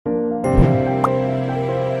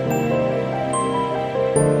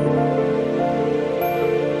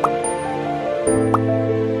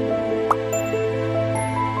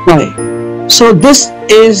So this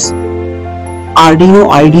is Arduino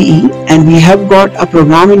IDE and we have got a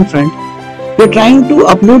program in front. We are trying to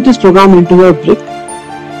upload this program into a brick.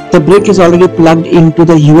 The brick is already plugged into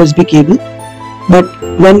the USB cable, but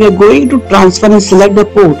when we are going to transfer and select the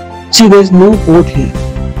port, see, there is no port here.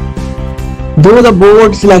 Though the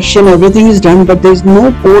board selection, everything is done, but there is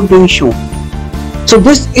no port being shown. So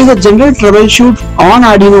this is a general troubleshoot on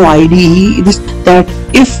Arduino IDE, that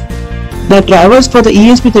if the drivers for the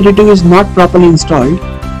ESP32 is not properly installed,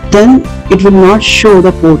 then it will not show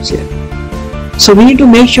the ports here. So we need to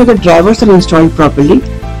make sure the drivers are installed properly.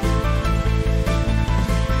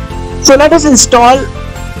 So let us install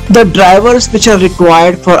the drivers which are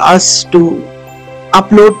required for us to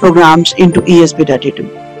upload programs into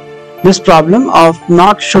ESP32. This problem of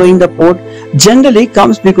not showing the port generally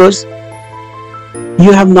comes because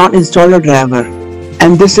you have not installed a driver,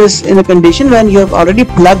 and this is in a condition when you have already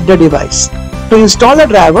plugged the device. To install a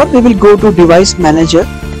driver, we will go to Device Manager,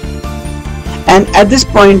 and at this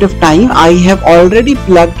point of time I have already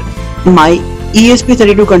plugged my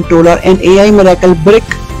ESP32 controller and A.I.miracle brick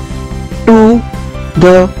to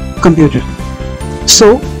the computer.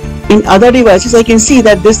 So in other devices I can see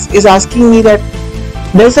that this is asking me that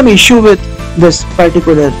there is some issue with this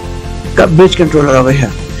particular bridge controller over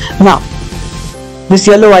here. Now this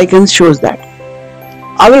yellow icon shows that.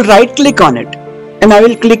 I will right click on it and I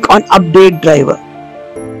will click on update driver.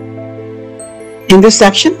 In this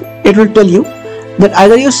section it will tell you that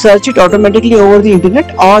either you search it automatically over the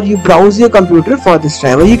internet or you browse your computer for this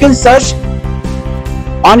driver. You can search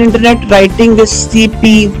on internet writing this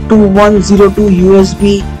CP2102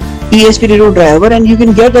 USB ESP32 driver and you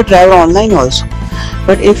can get the driver online also.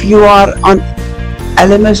 But if you are on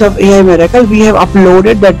LMS of A.I.miracle, we have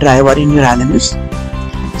uploaded that driver in your LMS.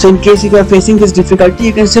 So in case if you are facing this difficulty,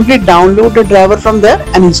 you can simply download the driver from there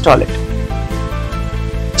and install it.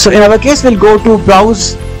 So in our case, we'll go to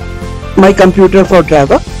browse my computer for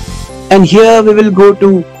driver, and here we will go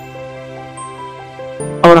to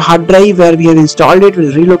our hard drive where we have installed it.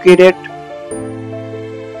 We'll relocate it,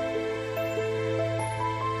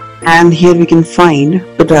 and here we can find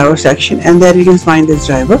the driver section, and there we can find this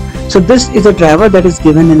driver. So this is a driver that is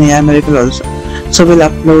given in A.I.miracle also. So we'll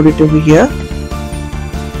upload it over here,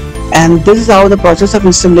 and this is how the process of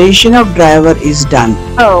installation of driver is done.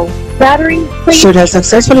 Oh, battery, please. So it has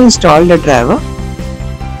successfully installed the driver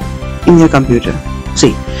in your computer.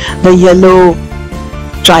 See, the yellow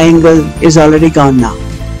triangle is already gone now.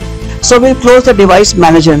 So we'll close the device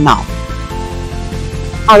manager now.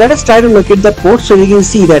 Now let us try to locate the port. So you can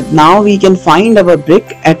see that now we can find our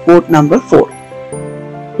brick at port number 4.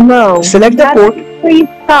 No. Select the port, Please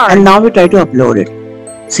start. and now we try to upload it.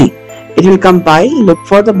 See, it will compile, look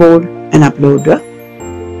for the board and upload the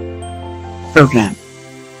program.